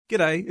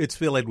G'day, it's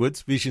Phil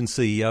Edwards, Vision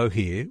CEO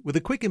here, with a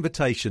quick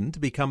invitation to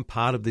become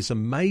part of this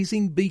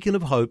amazing beacon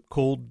of hope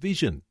called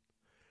Vision.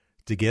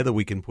 Together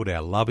we can put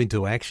our love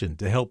into action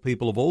to help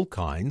people of all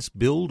kinds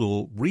build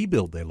or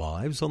rebuild their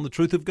lives on the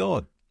truth of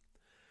God.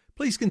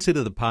 Please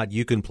consider the part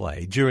you can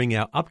play during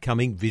our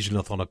upcoming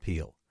Visionathon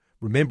appeal,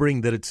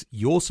 remembering that it's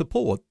your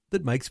support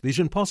that makes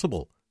Vision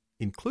possible,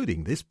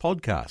 including this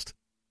podcast.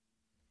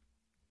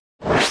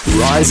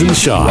 Rise and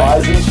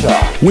Shine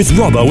with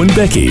Robbo and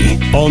Becky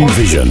on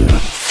Vision.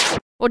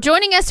 Well,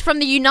 joining us from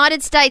the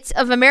United States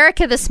of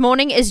America this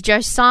morning is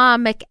Josiah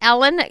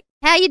McAllen.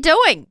 How you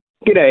doing?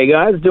 G'day,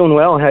 guys. Doing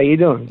well. How you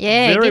doing?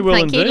 Yeah, Very good, well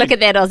thank you. indeed. Look at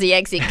that Aussie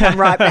accent come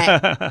right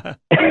back.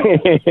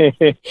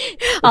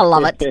 I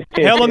love it.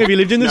 How long have you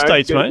lived in the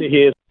States, good mate? to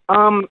hear.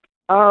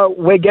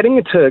 We're getting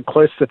into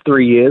close to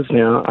 3 years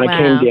now. I Wow.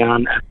 came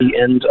down at the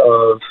end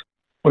of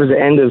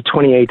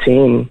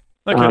 2018.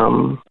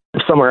 Okay.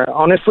 Somewhere.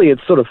 Honestly,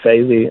 it's sort of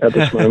phasey at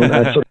this moment.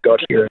 I sort of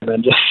got here and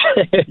then just...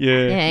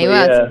 Yeah. Yeah,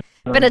 But well,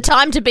 it's been a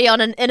time to be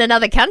in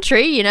another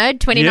country, you know.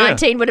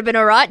 2019 would have been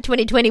all right.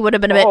 2020 would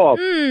have been a bit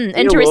Dear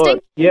interesting.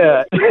 Lord.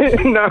 Yeah.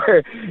 No,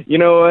 you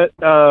know what?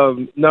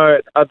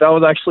 That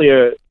was actually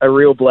a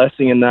real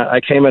blessing in that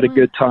I came at a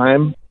good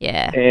time.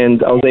 Yeah.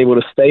 And I was able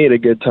to stay at a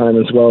good time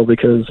as well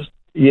because,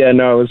 it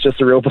was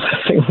just a real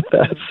blessing with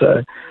that.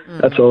 So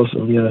that's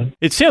awesome, yeah.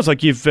 It sounds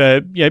like you've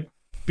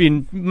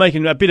been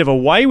making a bit of a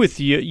way with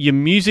your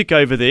music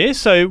over there.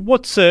 So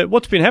what's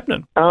been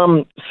happening?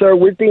 So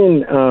we've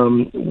been,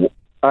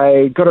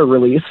 I got a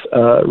release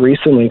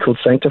recently called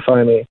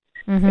Sanctify Me.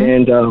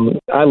 And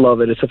I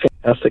love it. It's a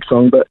fantastic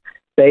song. But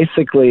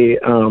basically,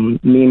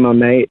 me and my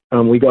mate,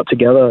 we got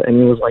together and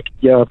he was like,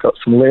 yeah, I've got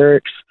some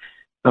lyrics.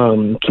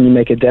 Can you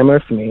make a demo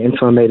for me? And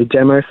so I made a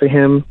demo for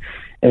him.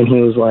 And he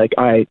was like,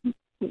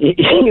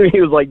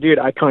 he was like, dude,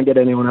 I can't get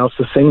anyone else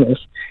to sing this.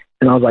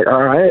 And I was like,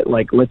 all right,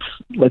 like, let's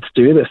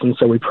do this. And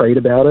so we prayed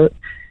about it.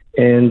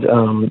 And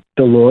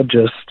the Lord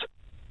just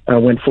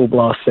went full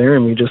blast there,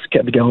 and we just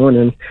kept going.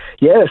 And,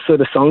 so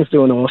the song's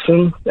doing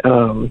awesome.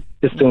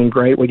 It's doing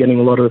great. We're getting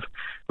a lot of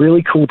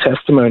really cool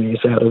testimonies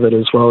out of it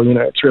as well. You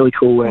know, it's really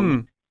cool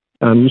when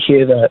you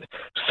hear that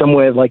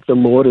somewhere, like, the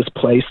Lord has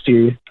placed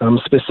you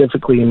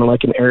specifically in,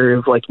 like, an area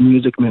of, like,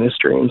 music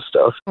ministry and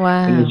stuff.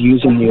 Wow. And is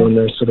using you in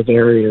those sort of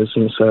areas.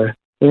 And so,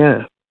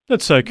 yeah.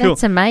 That's so cool.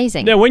 That's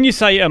amazing. Now, when you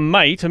say a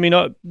mate, I mean,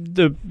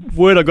 the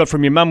word I got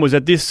from your mum was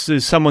that this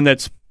is someone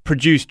that's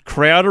produced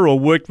Crowder or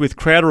worked with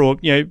Crowder or,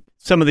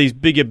 some of these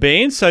bigger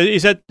bands. So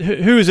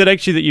who is it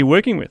actually that you're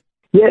working with?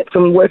 Yeah,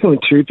 so I'm working with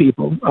two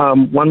people.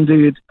 One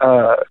dude,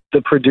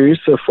 the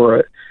producer for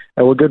it,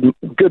 we're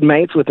good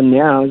mates with him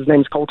now. His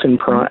name's Colton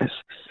Price.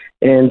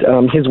 And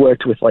he's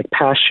worked with, like,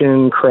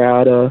 Passion,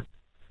 Crowder,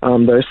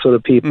 those sort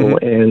of people.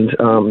 And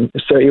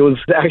so it was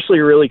actually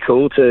really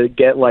cool to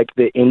get, like,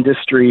 the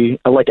industry,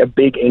 like a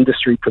big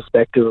industry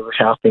perspective of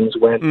how things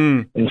went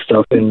and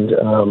stuff. And,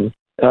 and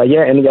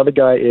the other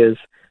guy is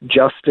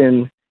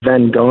Justin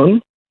Van Gogh.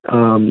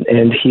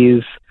 And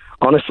he's,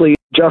 honestly,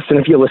 Justin,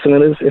 if you're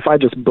listening to this, if I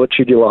just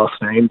butchered your last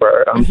name,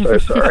 bro, I'm so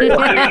sorry.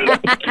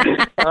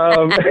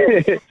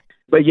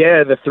 But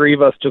yeah, the three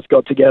of us just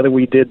got together.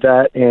 We did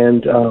that,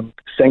 and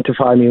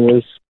Sanctify Me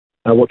was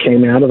what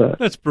came out of that.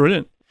 That's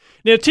brilliant.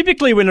 Now,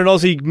 typically when an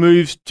Aussie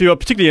moves to,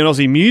 particularly an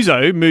Aussie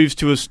muso, moves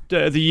to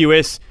the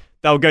US,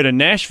 they'll go to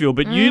Nashville,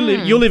 but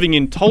you're living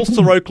in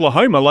Tulsa,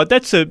 Oklahoma. Like,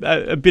 that's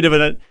a bit of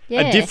a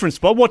different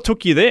spot. What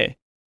took you there?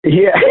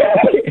 Yeah.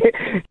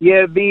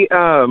 Yeah,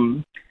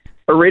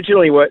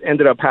 originally what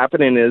ended up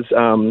happening is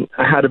I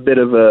had a bit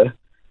of a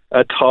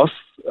toss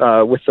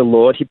with the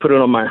Lord. He put it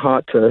on my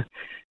heart to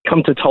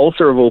come to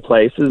Tulsa, of all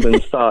places,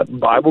 and start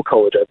Bible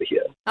college over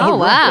here. Oh,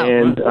 wow.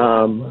 And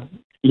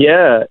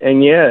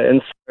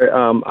and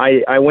so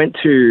I went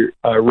to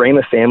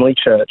Rhema Family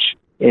Church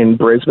in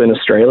Brisbane,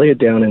 Australia,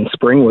 down in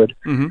Springwood,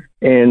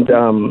 and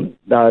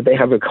they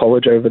have a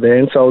college over there.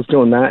 And so I was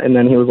doing that, and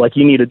then he was like,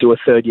 "You need to do a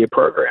third-year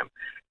program."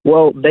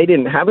 Well, they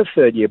didn't have a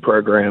third-year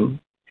program,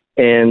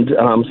 and so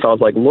I was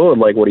like, "Lord,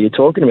 like, what are you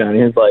talking about?" And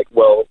he was like,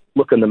 "Well,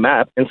 look on the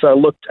map." And so I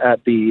looked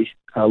at the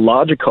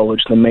larger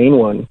college, the main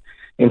one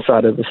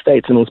inside of the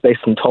States, and it was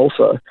based in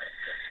Tulsa.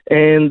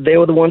 And they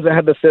were the ones that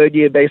had the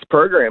third-year based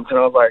programs. And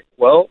I was like,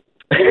 well,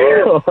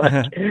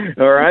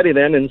 all righty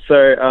then. And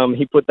so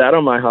he put that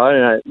on my heart,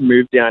 and I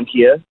moved down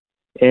here,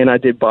 and I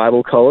did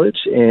Bible college.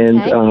 And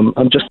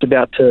I'm just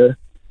about to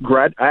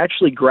I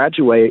actually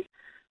graduate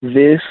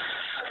this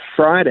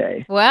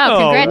Friday.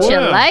 Wow,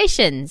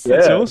 congratulations. Wow.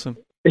 That's awesome.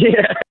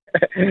 Yeah.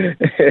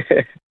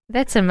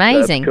 That's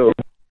amazing. That's cool.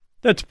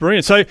 That's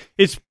brilliant. So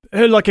it's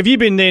like, have you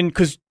been then,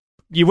 because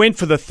you went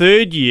for the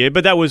third year,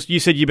 but you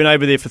said you've been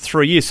over there for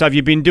 3 years. So have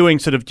you been doing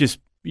sort of just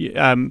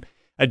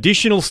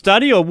additional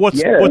study, or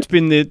what's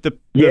been the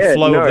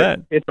flow of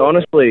that? It's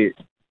honestly,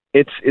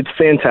 it's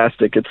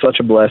fantastic. It's such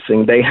a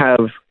blessing. They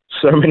have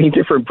so many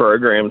different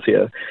programs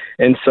here.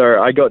 And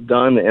so I got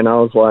done and I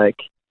was like,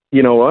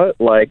 you know what?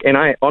 Like, and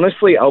I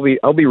honestly, I'll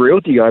be real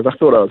with you guys. I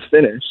thought I was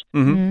finished.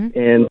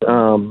 And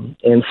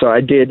so I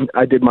did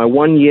my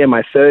 1 year,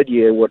 my third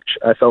year, which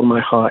I felt in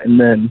my heart. And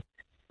then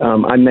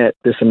I met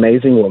this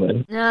amazing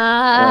woman.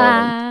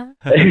 Ah.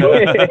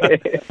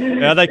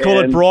 Now they call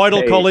it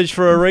bridal college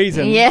for a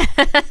reason. Yeah.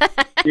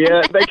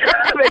 Yeah, they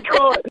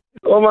call it.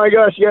 Oh my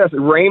gosh, yes,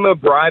 Rhema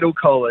Bridal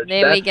College.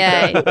 There we go.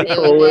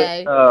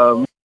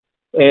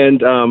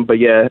 And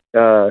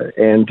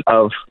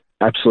I've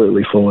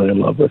absolutely fallen in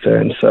love with her,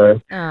 and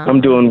so I'm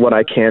doing what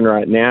I can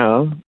right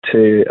now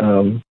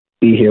to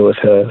be here with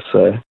her.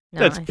 So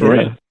that's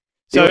brilliant.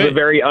 So it was a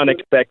very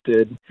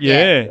unexpected,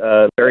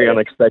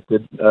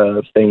 unexpected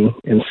thing,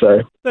 and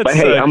so. But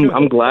hey,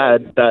 I'm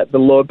glad that the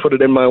Lord put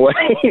it in my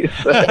way.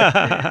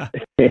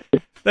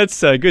 That's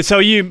so good. So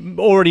are you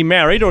already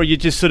married, or are you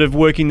just sort of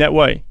working that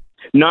way?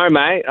 No,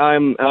 mate.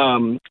 I'm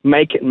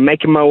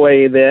making my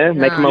way there,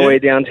 making my way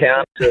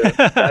downtown to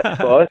that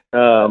spot.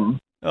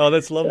 Oh,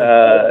 that's lovely.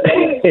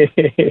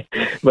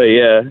 But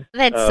yeah,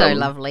 that's so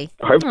lovely.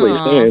 Hopefully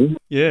soon.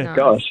 Yeah.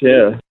 Gosh,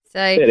 yeah.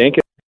 So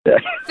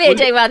fair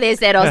day. Well, there's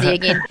that Aussie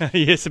again.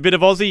 Yes, a bit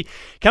of Aussie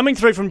coming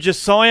through from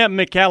Josiah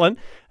McAllen,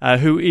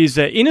 who is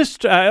an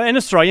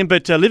Australian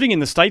but living in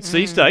the States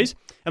these days.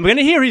 And we're going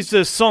to hear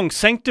his song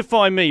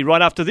 "Sanctify Me"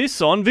 right after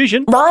this on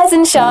Vision. Rise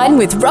and shine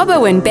with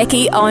Robbo and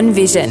Becky on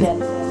Vision.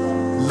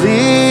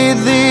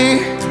 Lately,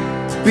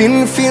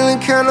 been feeling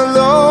kind of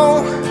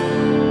low.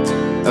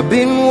 I've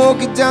been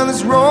walking down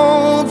this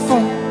road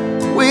for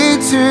way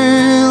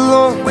too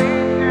long.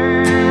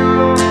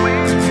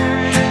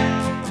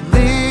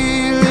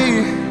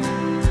 Lately,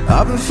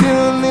 I've been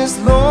feeling this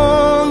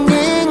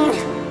longing.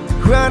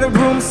 Crowded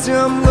room,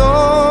 still I'm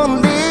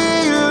lonely.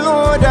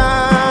 Lord,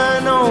 I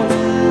know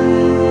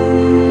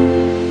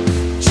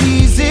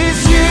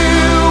Jesus, you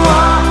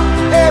are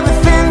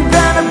everything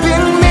that I've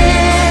been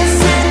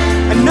missing.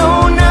 I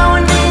know now I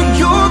need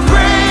your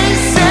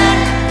grace, and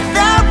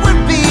that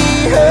would be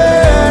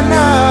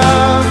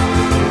enough.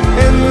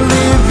 And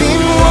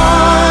living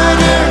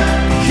water,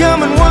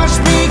 come and wash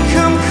me,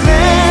 come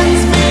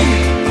cleanse me,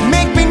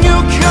 make me new,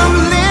 come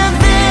live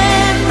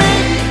in me.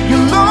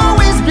 You'll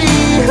always be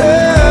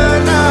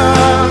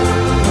enough.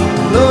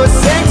 Lord,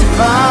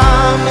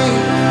 sanctify me.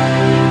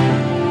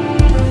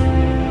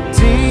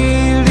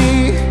 Daily,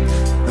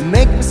 I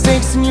make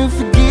mistakes and you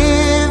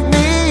forgive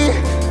me.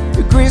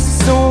 Your grace is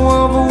so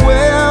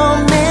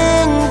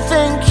overwhelming.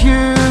 Thank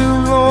you,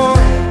 Lord.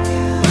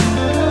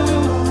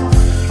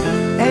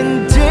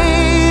 And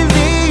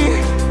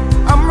daily,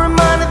 I'm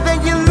reminded that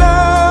you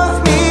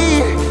love me.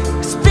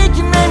 Speak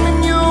your name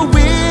and you're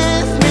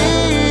with me.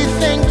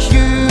 Thank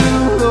you,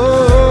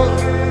 Lord.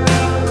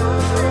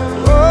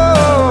 Oh,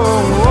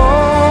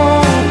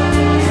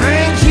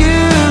 thank you,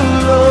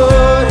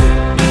 Lord.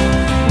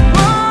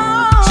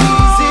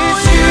 Jesus,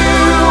 you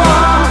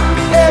are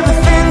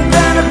everything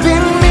that I've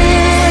been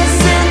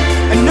missing.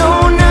 I know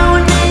now I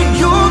need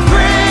your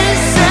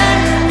grace, and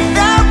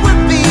that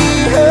would be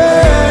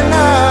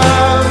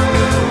enough.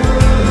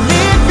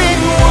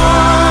 Living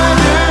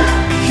water,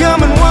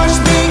 come and wash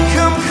me,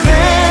 come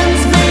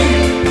cleanse me,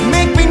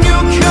 make me new,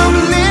 come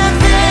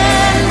live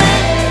in me.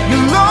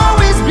 You'll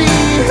always be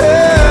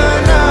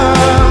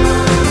enough.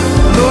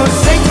 Lord,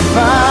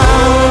 sanctify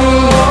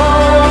me.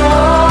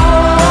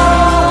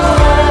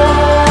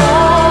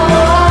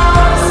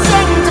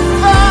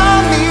 Sanctify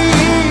me.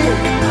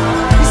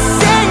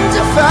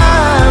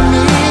 Sanctify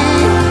me.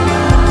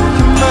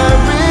 My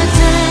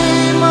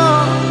Redeemer,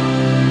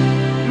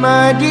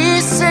 my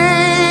dear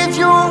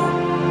Savior,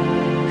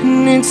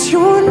 and it's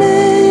your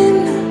name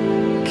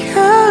that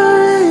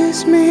carries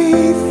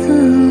me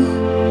through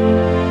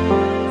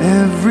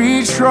every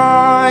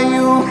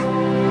trial,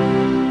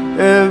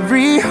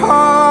 every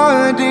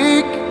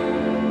heartache.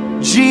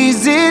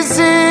 Jesus,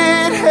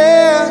 it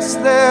has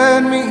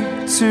led me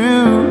to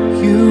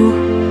you.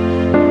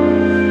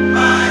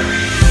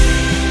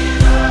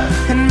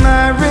 And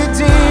my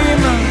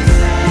Redeemer,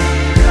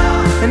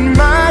 and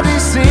my dear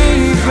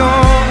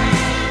Savior,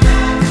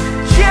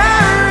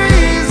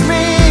 carries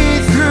me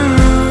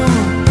through.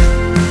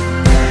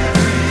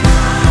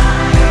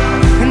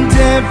 And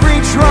every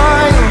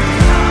trial,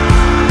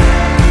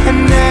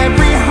 and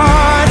every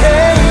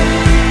heartache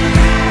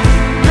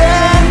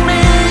led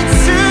me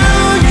to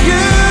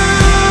you.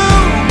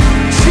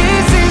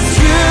 Jesus,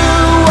 you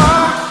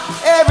are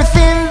everything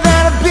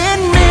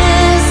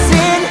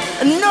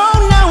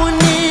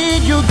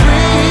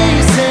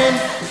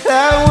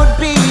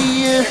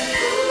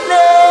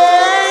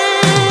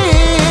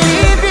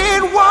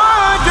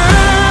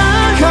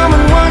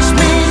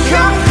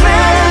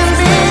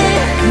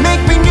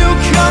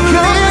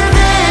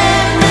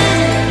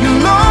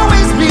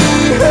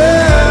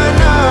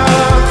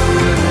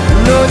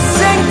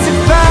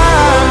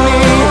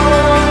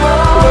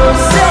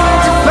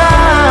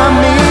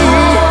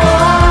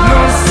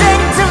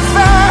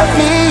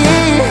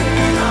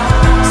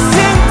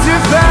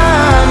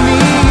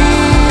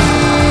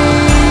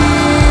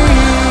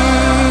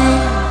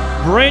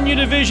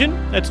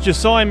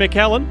Josiah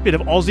McAllen, bit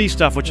of Aussie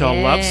stuff, which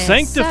I love.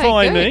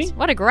 Sanctify so Me.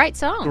 What a great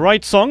song.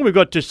 Great song. We've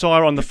got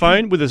Josiah on the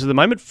phone with us at the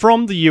moment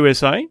from the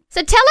USA.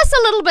 So tell us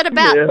a little bit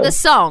about the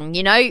song.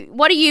 You know,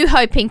 what are you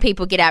hoping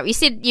people get out? You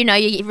said, you know,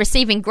 you're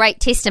receiving great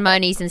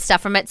testimonies and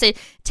stuff from it. So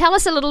tell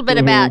us a little bit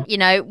about, you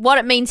know, what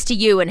it means to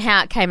you and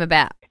how it came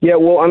about. Yeah,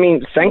 well, I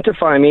mean,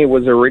 Sanctify Me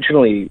was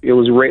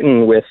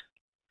written with,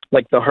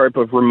 like, the hope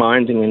of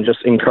reminding and just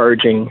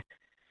encouraging,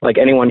 like,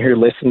 anyone who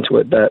listened to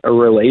it that a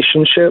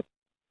relationship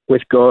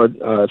with God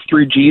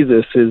through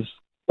Jesus is,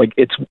 like,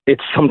 it's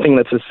something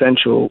that's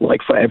essential,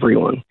 like, for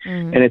everyone,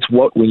 and it's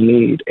what we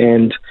need.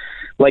 And,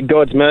 like,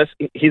 God's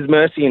mercy, His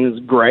mercy and His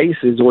grace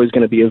is always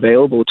going to be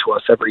available to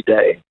us every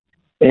day.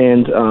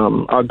 And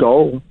our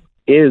goal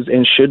is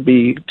and should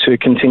be to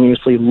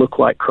continuously look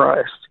like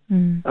Christ.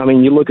 I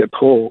mean, you look at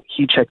Paul,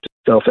 he checked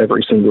himself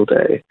every single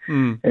day.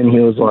 And he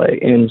was like,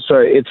 and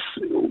so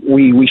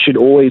we should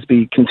always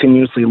be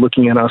continuously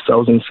looking at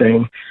ourselves and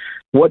saying,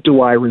 what do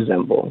I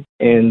resemble?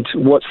 And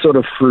what sort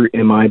of fruit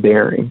am I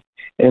bearing?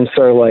 And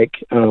so, like,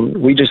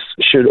 we just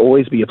should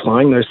always be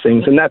applying those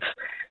things. And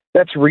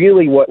that's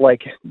really what,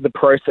 like, the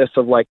process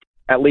of, like,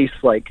 at least,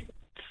 like,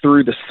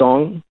 through the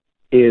song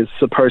is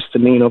supposed to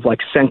mean, of,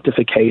 like,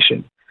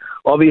 sanctification.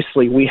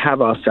 Obviously, we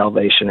have our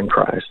salvation in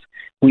Christ.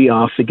 We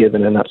are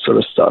forgiven and that sort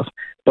of stuff.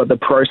 But the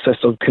process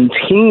of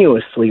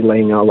continuously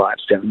laying our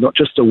lives down, not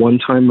just a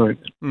one-time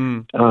moment,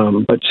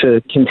 but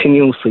to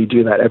continuously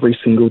do that every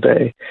single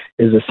day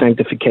is a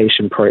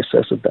sanctification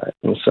process of that.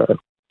 And so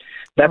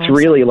that's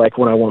really, like,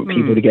 what I want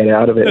people to get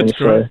out of it. That's and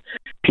so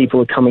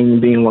people are coming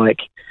and being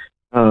like,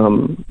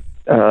 they've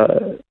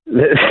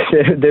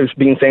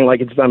been saying,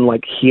 like, it's done,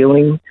 like,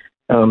 healing,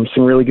 some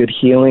really good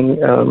healing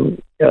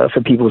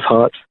for people's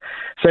hearts.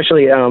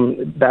 Especially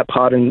that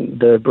part in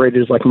the bridge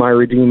is, like, my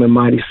Redeemer,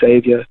 mighty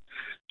Savior.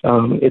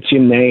 It's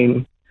your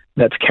name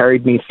that's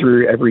carried me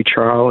through every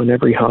trial and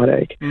every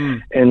heartache.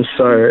 And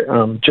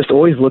so just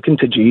always looking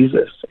to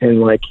Jesus.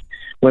 And, like,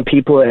 when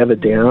people are ever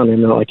down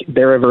and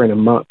they're ever in a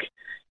muck,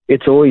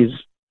 it's always,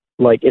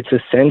 like, it's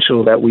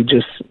essential that we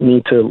just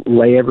need to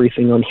lay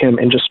everything on Him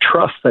and just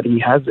trust that He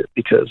has it.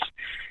 Because,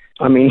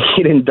 I mean,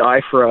 He didn't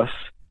die for us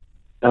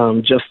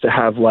just to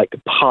have, like,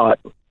 part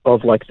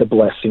of, like, the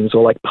blessings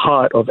or, like,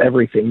 part of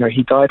everything. No,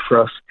 He died for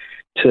us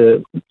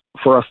to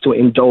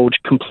indulge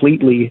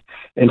completely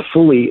and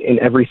fully in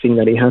everything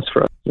that He has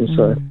for us. And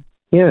so,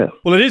 yeah.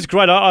 Well, it is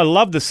great. I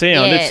love the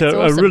sound. Yeah, it's awesome.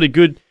 a really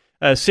good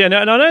sound.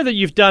 And I know that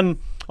you've done,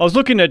 I was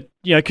looking at,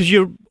 you know, because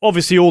you're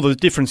obviously all the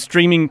different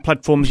streaming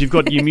platforms, you've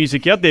got your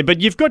music out there, but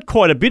you've got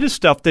quite a bit of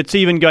stuff that's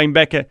even going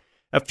back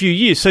a few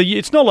years. So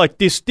it's not like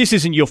this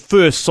isn't your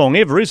first song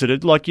ever, is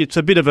it? Like, it's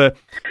a bit of a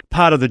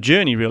part of the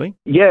journey, really.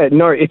 Yeah,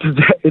 no, it's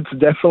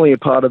definitely a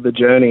part of the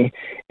journey.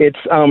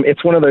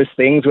 It's one of those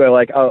things where,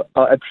 like,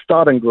 I'd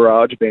start in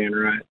GarageBand,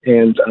 right?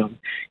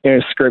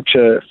 And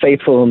scripture,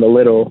 faithful in the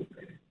little.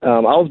 I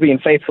was being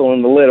faithful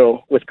in the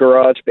little with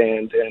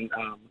GarageBand,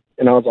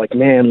 and I was like,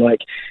 man,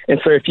 like,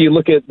 and so if you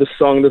look at the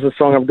song, there's a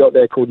song I've got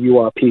there called You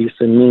Are Peace,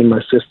 and me and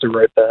my sister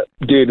wrote that.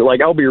 Dude, like,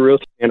 I'll be real,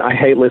 and I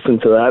hate listening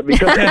to that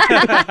because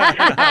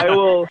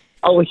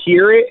I'll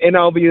hear it, and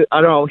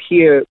I'll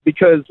hear,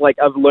 because, like,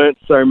 I've learned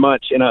so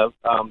much, and I've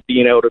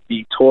been able to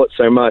be taught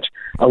so much.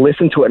 I'll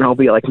listen to it, and I'll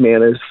be like, man,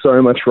 there's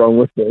so much wrong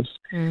with this.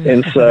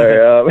 And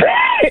so,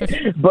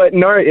 but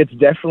no, it's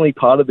definitely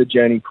part of the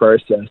journey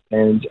process,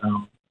 and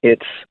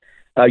it's,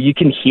 you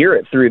can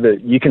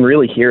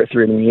really hear it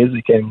through the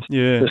music and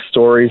the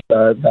stories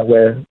that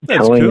we're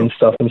telling and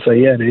stuff. And so,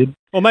 yeah, dude.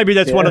 Or maybe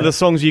that's one of the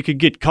songs you could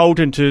get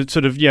Colton to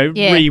sort of,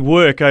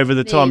 rework over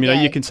the time. You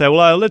know, you can say,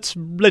 well, let's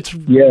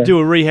do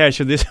a rehash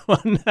of this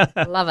one.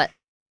 I love it.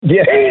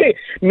 Yeah.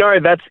 No,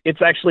 it's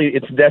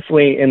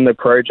definitely in the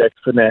project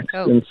for next.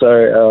 Oh. And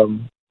so,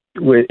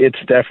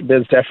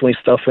 there's definitely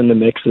stuff in the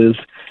mixes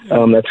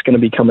that's going to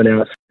be coming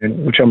out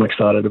soon, which I'm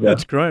excited about.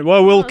 That's great.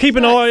 Well, we'll keep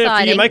an eye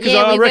out for you, mate, because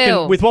I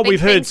reckon with what we've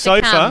heard so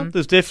far,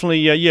 there's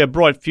definitely a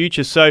bright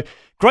future. So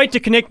great to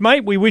connect,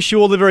 mate. We wish you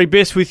all the very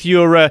best with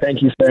your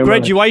Thank you so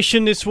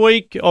graduation much. This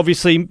week.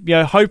 Obviously,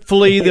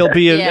 hopefully there'll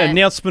be an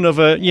announcement of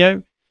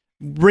a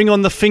ring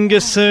on the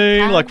finger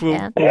soon. Like we'll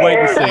wait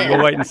and see.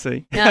 We'll wait and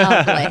see.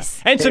 Oh,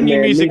 bless. And some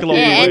new music along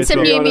the way. Yeah, and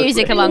some new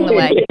music along the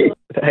way.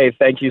 Hey,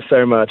 thank you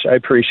so much. I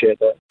appreciate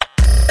that.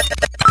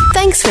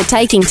 Thanks for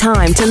taking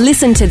time to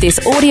listen to this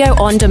audio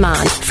on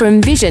demand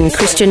from Vision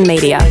Christian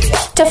Media.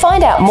 To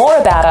find out more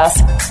about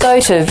us,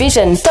 go to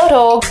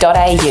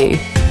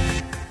vision.org.au.